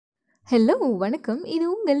Hello வணக்கம். இது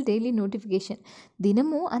உங்கள் டெய்லி நோட்டிஃபிகேஷன்.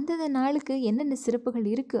 தினமும் அந்தந்த நாளுக்கு என்னென்ன சிறப்புகள்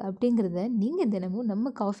இருக்குது அப்படிங்கிறத நீங்கள் தினமும்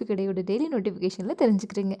நம்ம காஃபி கடையோட டெய்லி நோட்டிஃபிகேஷனில்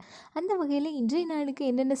தெரிஞ்சுக்கிறீங்க. அந்த வகையில் இன்றைய நாளுக்கு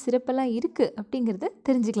என்னென்ன சிறப்பெல்லாம் இருக்குது அப்படிங்கிறத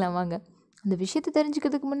தெரிஞ்சுக்கலாம் வாங்க. அந்த விஷயத்தை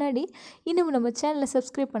தெரிஞ்சுக்கிறதுக்கு முன்னாடி இன்னும் நம்ம சேனலை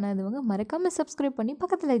சப்ஸ்கிரைப் பண்ணாதவங்க மறக்காமல் சப்ஸ்கிரைப் பண்ணி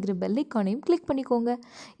பக்கத்தில் இருக்கிற பெல் ஐக்கானையும் கிளிக் பண்ணிக்கோங்க.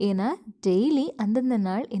 ஏன்னா டெய்லி அந்தந்த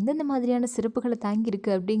நாள் எந்தெந்த மாதிரியான சிறப்புகளை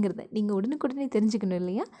தாங்கியிருக்கு அப்படிங்கிறத நீங்கள் உடனுக்குடனே தெரிஞ்சுக்கணும்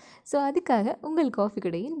இல்லையா? ஸோ அதுக்காக உங்கள் காஃபி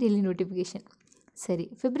கடையின் டெய்லி நோட்டிஃபிகேஷன். சரி,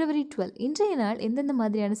 February 12 இன்றைய நாள் எந்தெந்த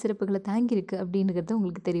மாதிரியான சிறப்புகளை தாங்கியிருக்கு அப்படிங்கிறது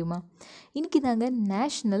உங்களுக்கு தெரியுமா? இன்றைக்கி தாங்க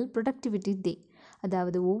நேஷ்னல் ப்ரொடக்டிவிட்டி டே.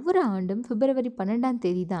 அதாவது ஒவ்வொரு ஆண்டும் February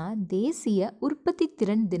 12 தான் தேசிய உற்பத்தி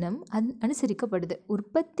திறன் தினம் அனுசரிக்கப்படுது.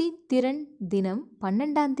 உற்பத்தி திறன் தினம்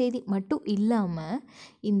 12 மட்டும் இல்லாமல்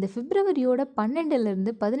இந்த பிப்ரவரியோட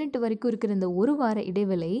 12லேருந்து 18 வரைக்கும் இருக்கிற இந்த ஒரு வார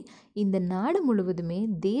இடைவேளை இந்த நாடு முழுவதுமே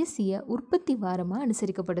தேசிய உற்பத்தி வாரமாக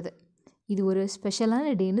அனுசரிக்கப்படுது. இது ஒரு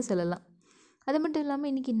ஸ்பெஷலான டேன்னு சொல்லலாம். அது மட்டும்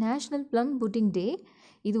இல்லாமல் இன்றைக்கி நேஷ்னல் ப்ளம் புட்டிங் டே.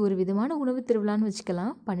 இது ஒரு விதமான உணவு திருவிழான்னு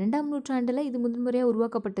வச்சுக்கலாம். 12ஆம் நூற்றாண்டில் இது முதன்முறையாக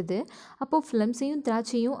உருவாக்கப்பட்டது. அப்போது ஃப்ளம்ஸையும்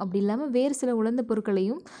திராட்சையும் அப்படி இல்லாமல் வேறு சில உலர்ந்த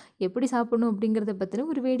பொருட்களையும் எப்படி சாப்பிடணும் அப்படிங்கிறத பற்றின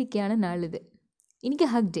ஒரு வேடிக்கையான நாள் இது. இன்றைக்கி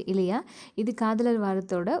ஹக் டே இல்லையா? இது காதலர்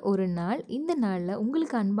வாரத்தோட ஒரு நாள். இந்த நாளில்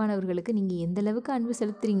உங்களுக்கு அன்பானவர்களுக்கு நீங்கள் எந்த அளவுக்கு அன்பு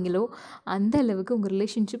செலுத்துறீங்களோ அந்த அளவுக்கு உங்கள்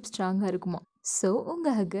ரிலேஷன்ஷிப் ஸ்ட்ராங்காக இருக்குமா. ஸோ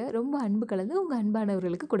உங்கள் ஹக்கை ரொம்ப அன்பு கலந்து உங்கள்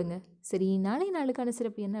அன்பானவர்களுக்கு கொடுங்க. சரி, நாளை நாளுக்கான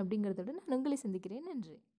சிறப்பு என்ன அப்படிங்கிறத விட நான் உங்களை சந்திக்கிறேன்.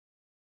 நன்றி.